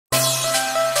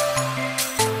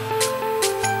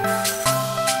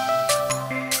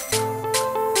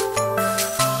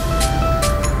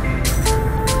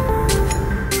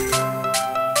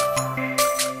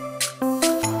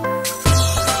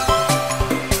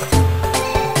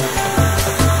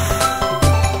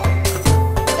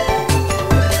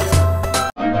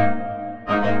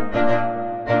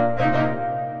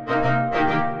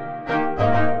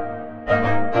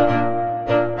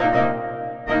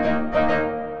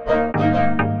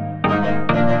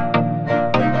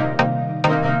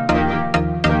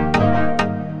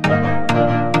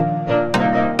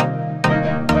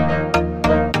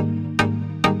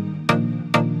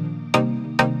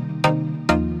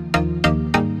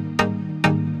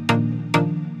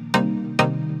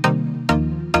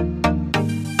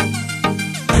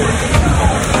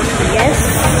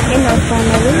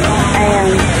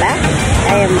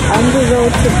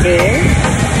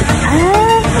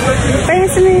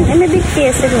Let me be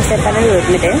careful to set on the road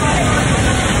me there.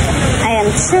 I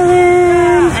am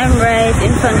chilling. I'm right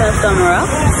in front of some rocks.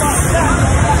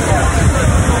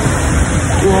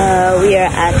 We are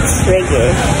at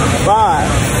Reggae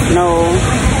Falls. No.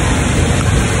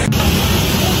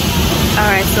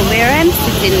 Alright, so where I'm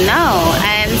sitting now,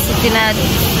 I am sitting at,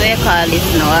 what do you call it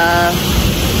now,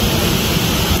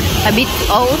 a bit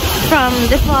out from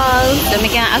the falls, so I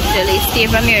can actually stay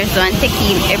from here so and take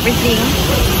in everything.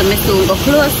 So I soon go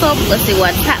close up, go see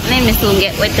what's happening. I soon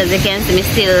get wet because you can see me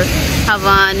still have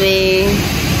on me,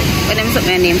 what am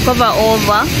I name, cover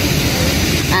over.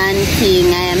 And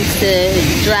thing, I am still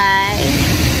dry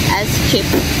as chip.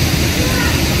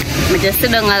 I just sit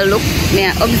down and look,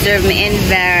 I observe my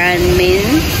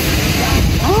environment.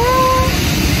 Oh,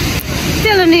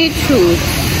 telling you the truth,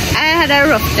 I had a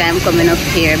rough time coming up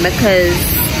here because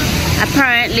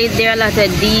apparently there are a lot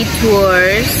of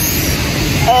detours.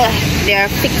 They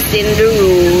are fixing the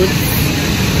road.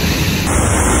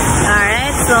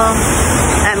 Alright, so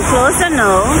I'm closer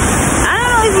now. I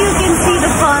don't know if you can see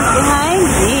the falls behind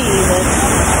me, but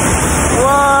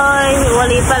whoa,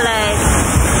 what if I like?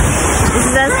 This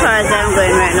is as far as I'm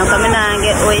going right now. Coming down and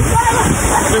get wet.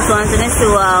 Just want to see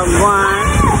what I'm going.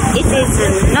 It is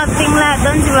nothing like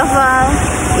Dunjiva Falls.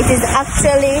 It is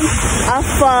actually a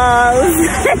falls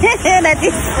that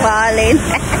is falling.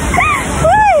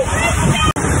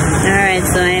 Alright,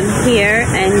 so I'm here.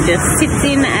 I'm just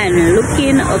sitting and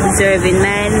looking, observing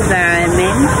my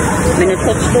environment. I'm gonna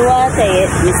touch the water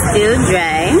yet. I'm still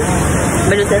dry.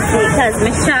 But it's a sea because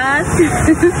I'm short.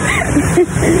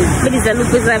 But it's a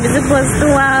look as I'm supposed to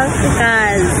walk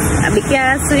because I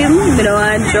can't swim, but I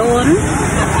want to drown.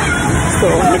 So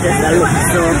it's just a look.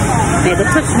 So I'm going to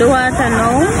touch the water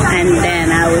now and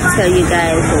then I will tell you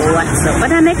guys what's up.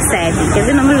 But I'm excited because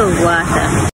you know I love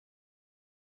water.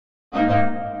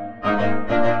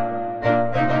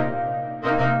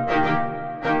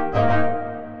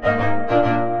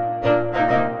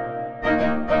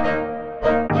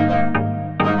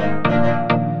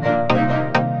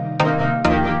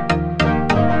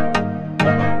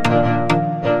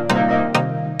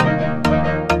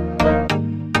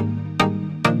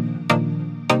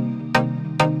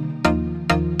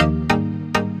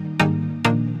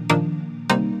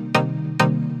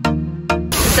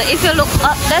 So if you look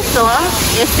up the sun,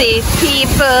 you see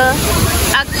people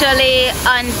actually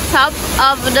on top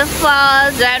of the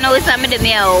falls. I know some of them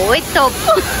are wet up,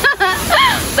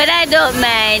 but I don't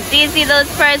mind. Do you see those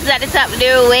persons at the top?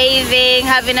 They're waving,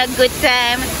 having a good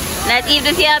time. Not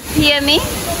even if you pay me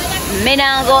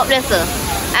not go up there, sir.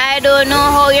 I don't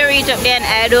know how you reach up there and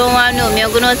I don't want to know.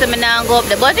 I'm going to say me not go up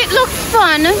there, but it looks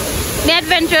fun. Me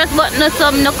adventurous, but no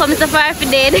some no come so far for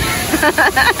dead.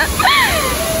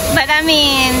 But I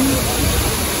mean,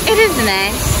 it is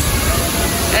nice,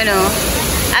 you know.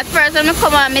 At first when I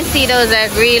come on, I see those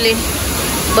like really,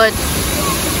 but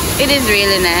it is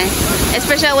really nice.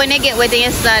 Especially when you get wet and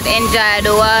you start enjoy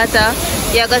the water.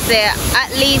 You're gonna say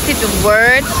at least it's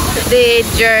worth the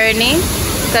journey.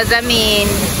 Because I mean,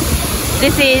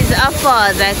 this is a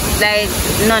falls that's like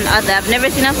none other. I've never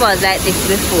seen a falls like this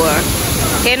before.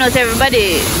 You know, so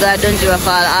everybody got Dunjiva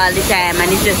Falls all the time and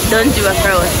it's just Dunjiva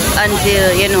for us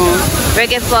until, you know,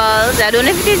 Reggae Falls. I don't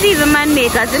know if it is even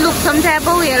man-made because it looks some type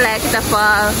of way like it's a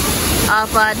fall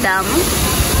off a dam.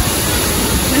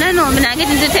 I don't know, I'm not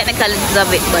getting into the technicalities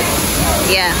of it, but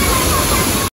yeah.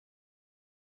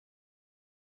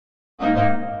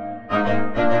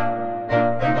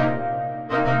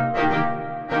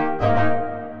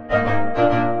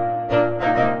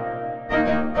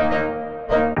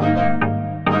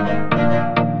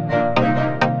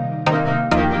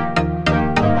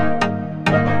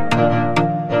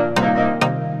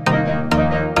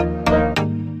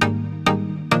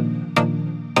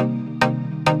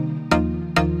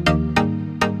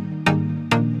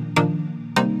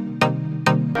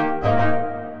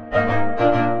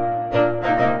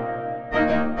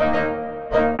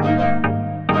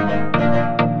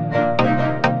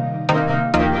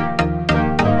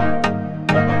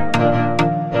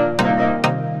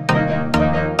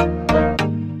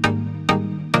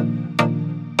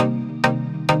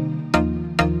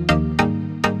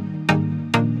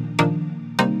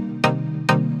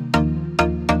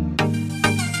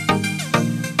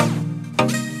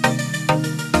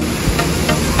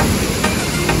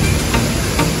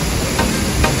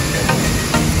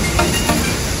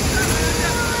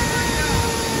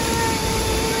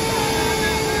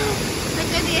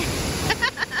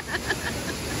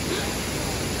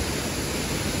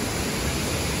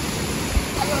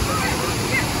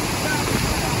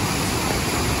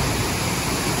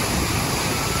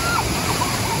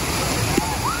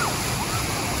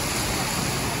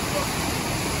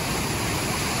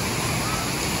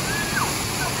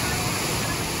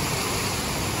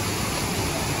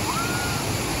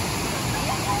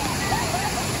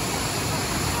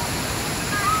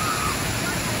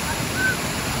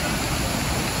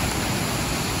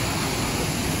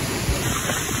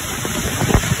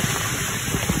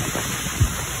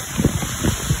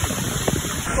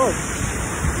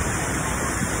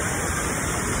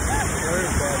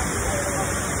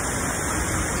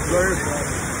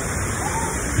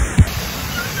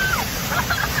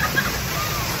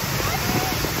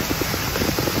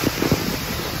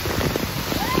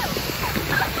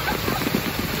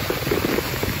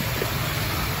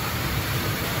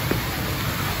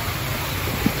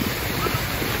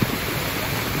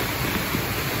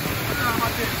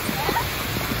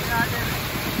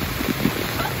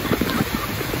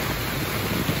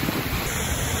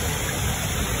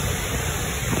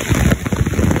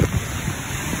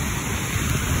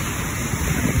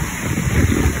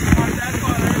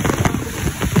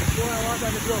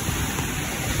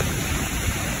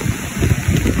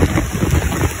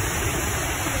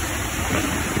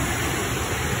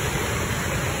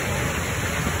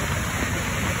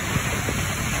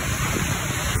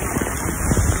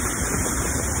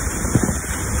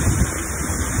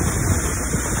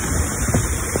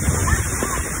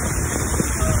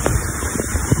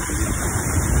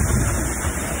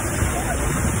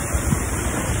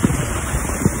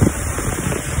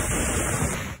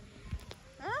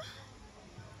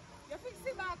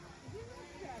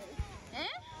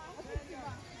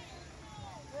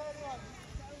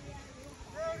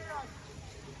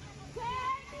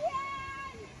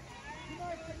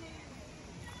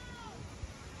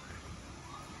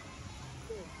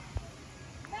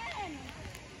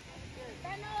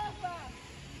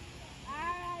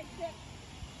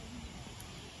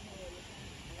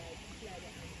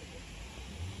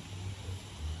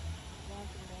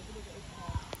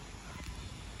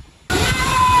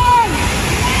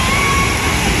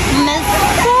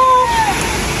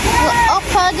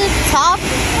 Top,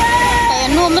 I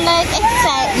know me like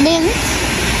excitement,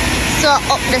 so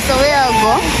up this way I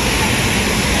go.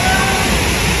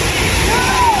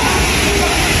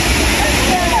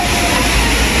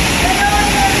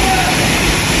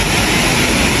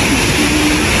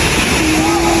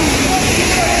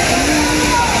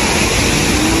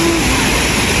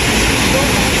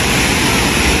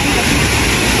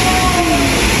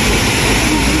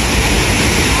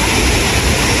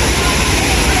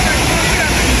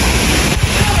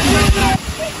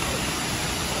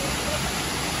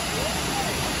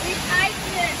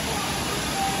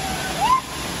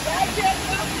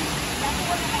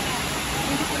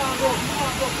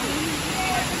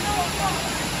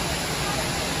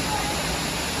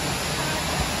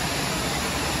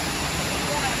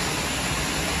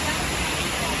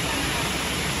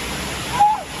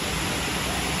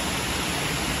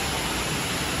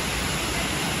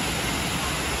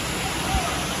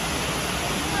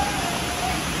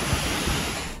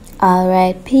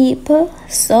 Alright people,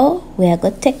 so we are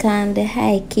going to take on the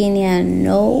hiking here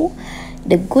now.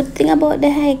 The good thing about the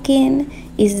hiking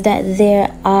is that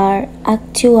there are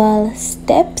actual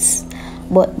steps,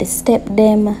 but the step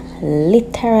them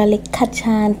literally catch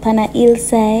on a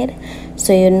hillside,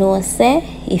 so you know say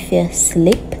if you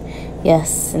slip you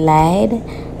slide,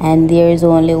 and there is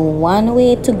only one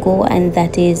way to go, and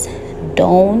that is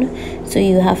down, so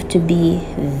you have to be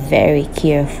very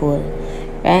careful.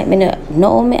 Right, me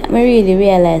really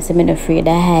realize I'm not afraid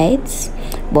of heights,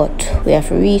 but we have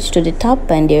to reach to the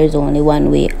top and there's only one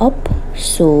way up,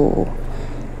 so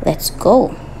let's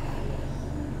go.